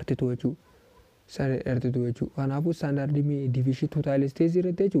sartituu jechuudha kanaafuu standard division total stage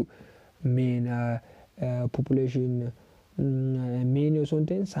irratti jechuudha main population main osoo hin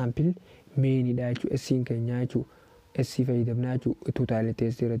ta'in sample mainidha jechuudhaessiin keenyaa jechuudha essii fayyadamnaa jechuudha total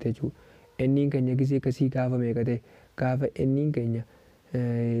test irratti jechuudha ending keenya gisee akkasii gaafa meeqa ta'e gaafa ending keenya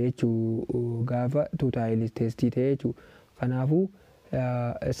jechuun gaafa total test ta'e jechuun kanaafuu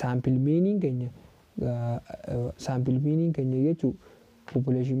sample meaning keenya jechuun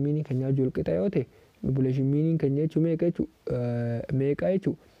population meaning keenya wajjin qixa yoo ta'e population meaning keenya jechuun meeqa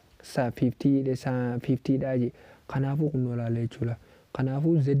jechuun 50 dha je kanaafuu kun olaale jechuudha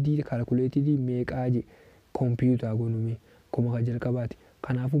kanaafuu z calculated meeqaa je computer gonume kuma ka jalqabaati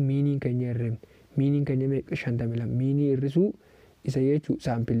kanaafuu meaning keenya irreen meaning keenya meeqa 52 meaning irrisuu isa jechuun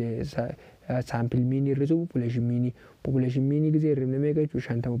sample mean irrisu population mean gisee irrifne meeqa jechuun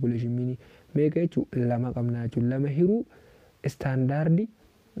 50 population mean meeqa jechuun 2 qabnaa jechuun 2 hiruu standard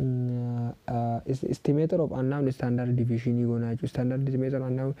estimator of unknown standard deviation goonaa jechuun standard estimator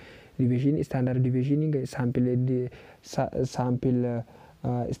unknown deviation standard deviation sample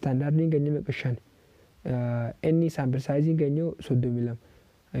standard keenya meeqa 5 any sample size keenya 32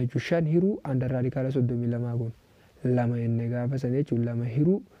 jechuun 5 hiruu under radical 32 goon lama enne gaafa san jechuun lama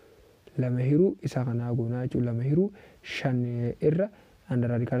hiruu isa kanaa goonaa jechuun lama hiruu 5 irra under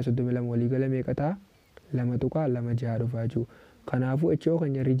radical 32 walii gala meeqa ta'a 2.2 dhufaa jechuudha kanaafuu HO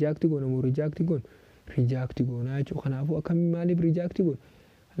keenya reject goonamu reject goonaa jechuudha kanaafuu akkamiin maaliif reject goon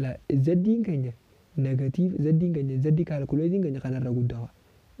zdiin keenya negative zdiin keenya zd calculating keenya kanarra guddaa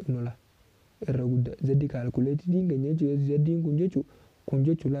nola irra guddaa zd calculating keenya jechuudha zdiin kun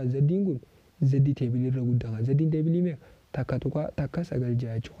jechuudha zdiin kun zdi teebilii irra guddaa zdiin teebilii meeqa takka tuqaa takka 9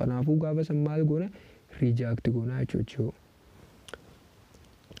 jechuudha kanaafuu gaafa san maal goona reject goonaa jechuudha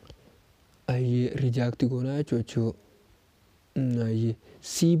ayyee reject goonaa jechuudha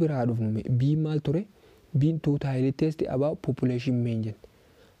C biraa dhufnu B maal ture? B total test about population mean jen.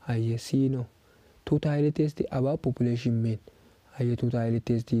 C no. Total test about population mean. Total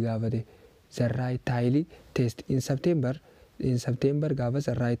test gaafate. The right tile test in September gaafa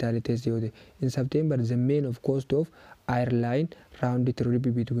the right tile test yoote. In September the mean of cost of airline round trip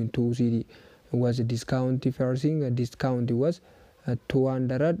between two cities was discount pricing. Discount was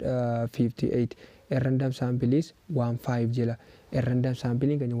 258. A random sample is 15 jela. A random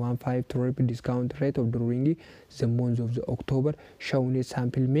sampling and 15 trip discount rate of during the month of October shown a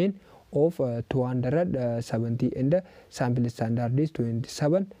sample mean of 270 and the sample standard is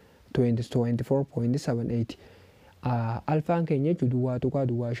 24.78. Alpha Kenya to do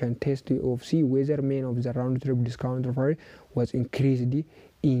duwashan test of C whether mean of the round trip discount rate was increased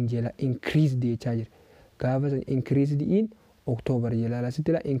in jela increased the charge. Gavas increased in October jela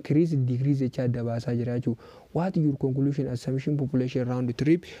lasitila increased decrease the charge dabasa jira. What your conclusion assumption population round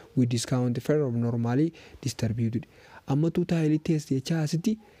trip with discount fare of normally distributed. Amma total test the charge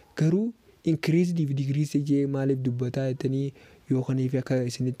garuu increase decrease jee maaliif dubbataa jettanii yookaan akka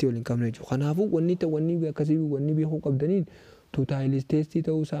isinitti waliin qabna jechuudha. Kanaafuu wanni akkasii wanni beekuu qabdaniin total test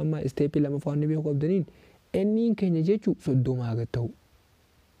ta'uu isaa amma step lamaffaa wanni beekuu qabdaniin enniin keenya jechuun 30 gad ta'u.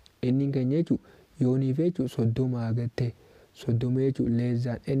 Enniin keenya jechuun yooniif jechuun 30 gad ta'e 30 jechuun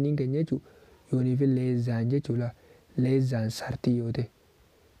leezaan enniin keenya jechuun yooniif leezaan jechuudha. Leezaan sartii yoo ta'e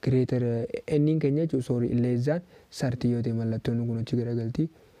greater enniin keenya jechuun leezaan sartii yoo ta'e mallattoon kun achi garagaltii.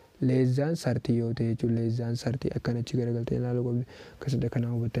 Leezaan sartii yoo ta'e jechuun leezaan sartii akkanachi garagaltee ilaaluu qabdi. Akkasuma kana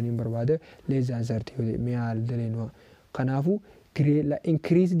hubattanii barbaada. Leezaan sartii yoo ta'e mi'aal daleenuu. Kanaafuu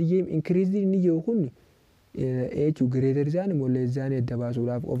increased inni jiru kun jechuun greater isaan immoo leezaan edda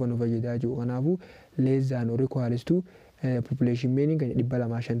baasuudhaaf qofa nu fayyadaa jiru. Kanaafuu leezaan equals to population meaning kan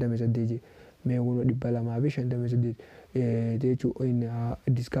 258 meequu 258 jechuun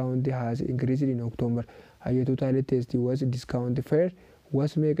discount has increased in October. Total test was discount fare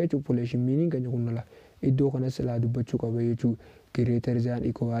was make population meaning kan kunala iddoo kanas silaa dubbachuu qaba jechuudha. Greater than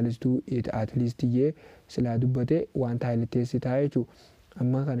equals to it at least ye silaa dubbate one tile test ta'a jechuudha.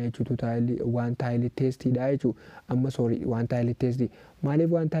 Amma kana jechuudha total one tile test dha jechuudha. Amma one tile test maaliif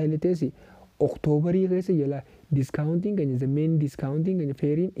one tile test October keessa jala discounting kan the main discounting kan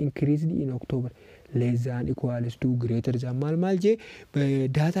faring increased in October less than equals to greater than maal je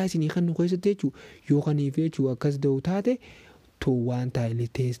data isinii kan nu keessatti jechuudha. Yoo kaniif jechuudha akkas ta'u taate to one tile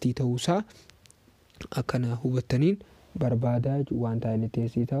test ta'uusaa akkana hubattaniin barbaada jechuudha. One tile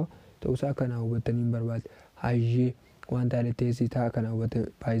test ta'uusaa akkana hubattaniin barbaada. Hayyee one tile test ta'a akkana hubattanii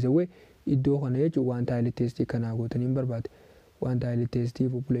by the way iddoo kana jechuudha one tile test kana gootaniin barbaada. One tile test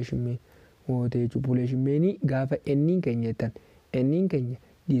population mean moote jechuudha. Population mean gaafa enniin keenya jettan enniin keenya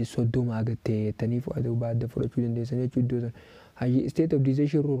 30 agattee jettaniif baadda fudhachuu dandeessan jechuudha iddoo sana. Hayyee state of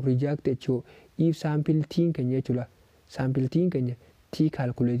decision rule reject jechuudha. If sample tiin keenya jechuudha. Sample tiin keenya T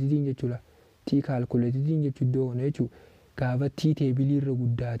calculated jechuudha. T calculated jechuudha iddoo kana jechuudha. Gaafa T table irra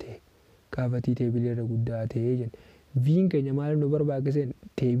guddaa ta'e. Gaafa T table irra guddaa ta'e jenna. V'n keenya maal nu barbaachisan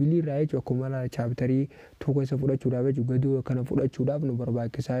table irraa jechuudha. Akkuma chapterii tokko isa fudhachuudhaaf jechuudha. Gadoo kana fudhachuudhaaf nu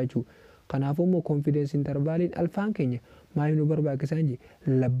barbaachisaa jechuudha. Kanaafuu immoo confidence intervaliin alfaan keenya maal nu barbaachisan je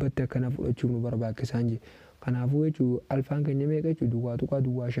labbatti akkana fudhachuuf nu barbaachisan je. Kanaafuu jechuudha alfaan keenya meeqa jechuudha duwwaa tuqaa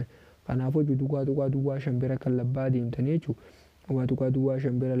duwwaa shan. Kanaafuu jechuudha duwwaa shan bira kan labbaa deemtanii jechuudha. Duwwaa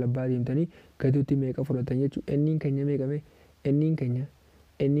shan bira labbaa deemtanii gadootti meeqa fudhatan jechuudha. Enniin keenya meeqame enniin keenya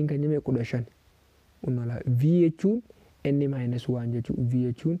meeqa 15. V jechuun n minus 1 jechuudha. V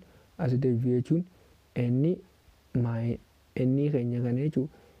jechuun asitti V jechuun n keenya kana jechuudha.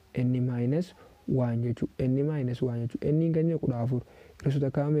 N minus 1 jechuudha. N minus 1 jechuudha. N keenya 14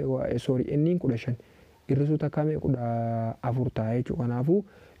 irra kaame n 15 irra kaame 14 ta'a jechuudha. Kanaafuu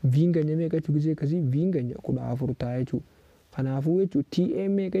V keenya meeqa jechuudha gisee akkasii V keenya 14 ta'a jechuudha. Kanaafuu jechuudha TA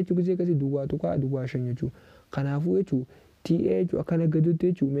meeqa jechuudha gisee akkasii duwwaa tuqaa duwwaa shan jechuudha. Kanaafuu jechuudha TA jechuudha akkana gaduutti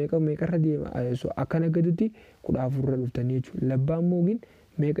jechuudha meeqarra deema akkana gaduutti 14 irra dhuftanii jechuudha. Labbaan moogiin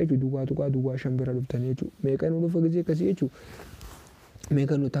meeqa jechuudha duwwaa tuqaa duwwaa shan bira dhuftanii jechuudha. Meeqa nu dhufa gisee akkasii jechuudha.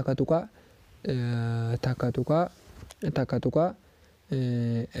 Meeqa nu takka tuqaa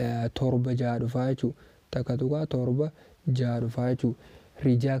torba ja'a dhufaa jechuudha. Takka tuqaa torba ja'a dhufaa jechuudha.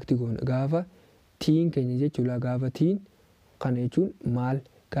 Reject goona gaafa tiin keenya jechuudha. Gaafa tiin kana jechuun maal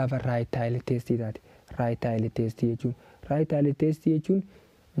gaafa right tile test taate. Right tile test jechuun right tile test jechuun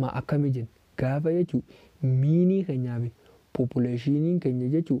ma akkami jenna gaafa jechuudha miinii keenyaa fi populationiin keenya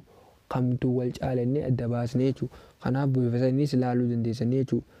jechuudha kamtu wal caalannee adda baasnee jechuudha. Kanaaf bifasanis ilaaluu dandeessanii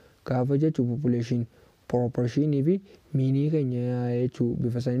jechuudha. Gaafa jechuudha population proportionii fi miinii keenya jechuudha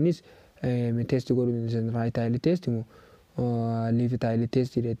bifasanis test godhuu dandeessan right tile test immoo liif taayilii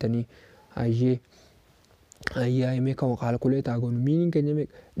teestii jettanii hayyee mee kan kaalkuleetaa goonu miiniin keenya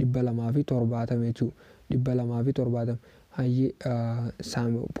meeqa 270 jechuudha. 270 hayyee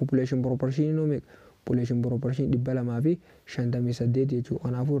population proportion noo meeqa population proportion 258 jechuudha.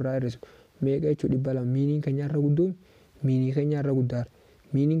 Kanaafuu irraa hir'isu meeqa jechuudha 200 miiniin keenya irra guddoo miinii keenya irra guddaa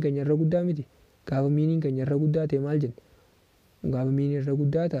miiniin keenya irra guddaa miti. Gaafa miiniin keenya irra guddaa ta'e maal jenna? Gaafa miiniin irra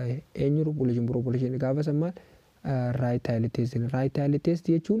guddaa ta'e eenyu population proportion gaafa san maal right taayilii teestii. Right taayilii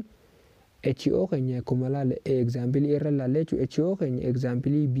teestii jechuun HO keenya akkuma ilaalle example irra ilaalle jechuudha. HO keenya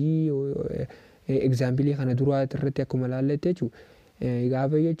example B example kana duraa irratti akkuma ilaalle jechuudha.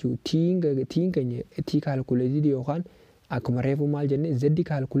 Gaafa jechuudha tiin keenya T calculated yookaan akkuma reefu maal jenne Z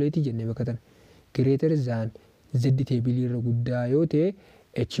calculated jenne bakka tana. Greater than Z table irra guddaa yoo ta'e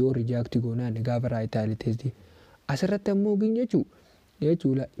HO reject goonaan gaafa right taayilii teestii. Asirratti ammoo gin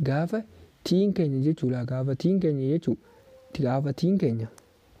jechuudha gaafa tiin keenya jechuudha gaafa tiin keenya jechuudha gaafa tiin keenya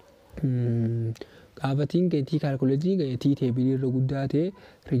T calculating keenya T table irra guddaa ta'e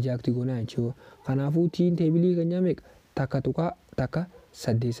reject goonaa jechuudha. Kanaafuu tiin table keenya meeqa takka tuqaa takka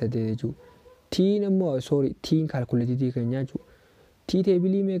 8 jechuudha. Tiin ammoo tiin calculated keenya jechuudha. T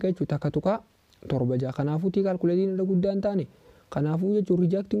table meeqa jechuudha takka tuqaa 7. Kanaafuu T calculating irra guddaa hin taane kanaafuu jechuudha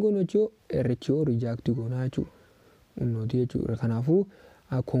reject goonaa jechuudha RHO reject goonaa jechuudha. Unnoti jechuudha. Kanaafuu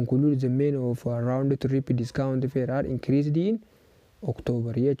conclude the main of round trip discount fare are increased in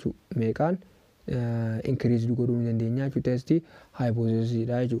October jechuudha. Meeqaan increased godhuu ni dandeenya jechuudha. Testi hypothesis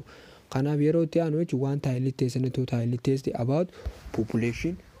dha jechuudha. Kanaaf yeroo itti aanu jechuudha waan taayilii teessanitu taayilii testi about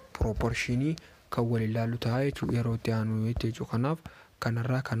population proportion kan wal ilaalu ta'a jechuudha yeroo itti aanu jechuudha. Kanaaf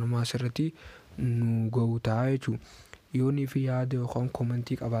kanarraa kanuma asirratti nu ga'u ta'a jechuudha. Yoonii fi yaada yookaan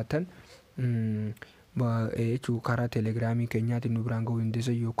komentii qabaatan jechuudha karaa telegiraamii keenyaatiin nu biraan ga'uu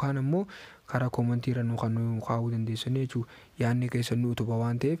dandeessan yookaan ammoo karaa komentii irra nu kan nu kaa'uu dandeessan jechuudha. Yaadni keessan nu utuba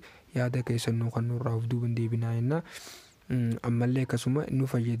waan ta'eef yaada keessan nu kan nurraa of duuban deebinaa jenna. Ammallee akkasuma nu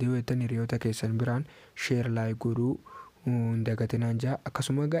fayyadee jettan hiriyoota keessan biraan share like godhuu hin dagatinaan jaa.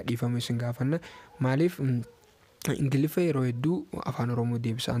 Akkasuma dhiifama isin gaafanna maaliif Ingiliffa yeroo hedduu afaan Oromoo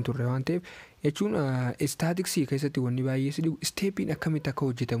deebisaan turre waan ta'eef jechuun staatiksii keessatti wanni baay'ee si dhibu steepiin akkamitti akka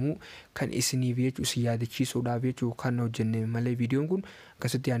hojjetamu kan isiniif jechuudha si yaadachiisuudhaaf jechuudha kan hojjenne malee viidiyoon kun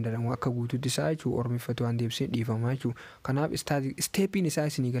akkasitti yaadatamu akka guutuutti isaa jechuudha ormiffatu waan deebiseen dhiifama jechuudha. Kanaaf steepiin isaa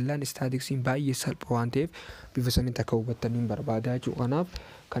isinii gallaan staatiksiin baay'ee salphaa waan ta'eef bifa sanitti akka hubattaniin barbaada jechuudha. Kanaaf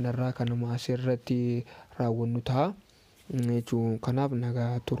kanarraa kanuma asirratti raawwannu ta'a jechuudha. Kanaaf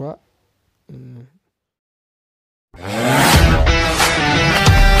nagaa tura.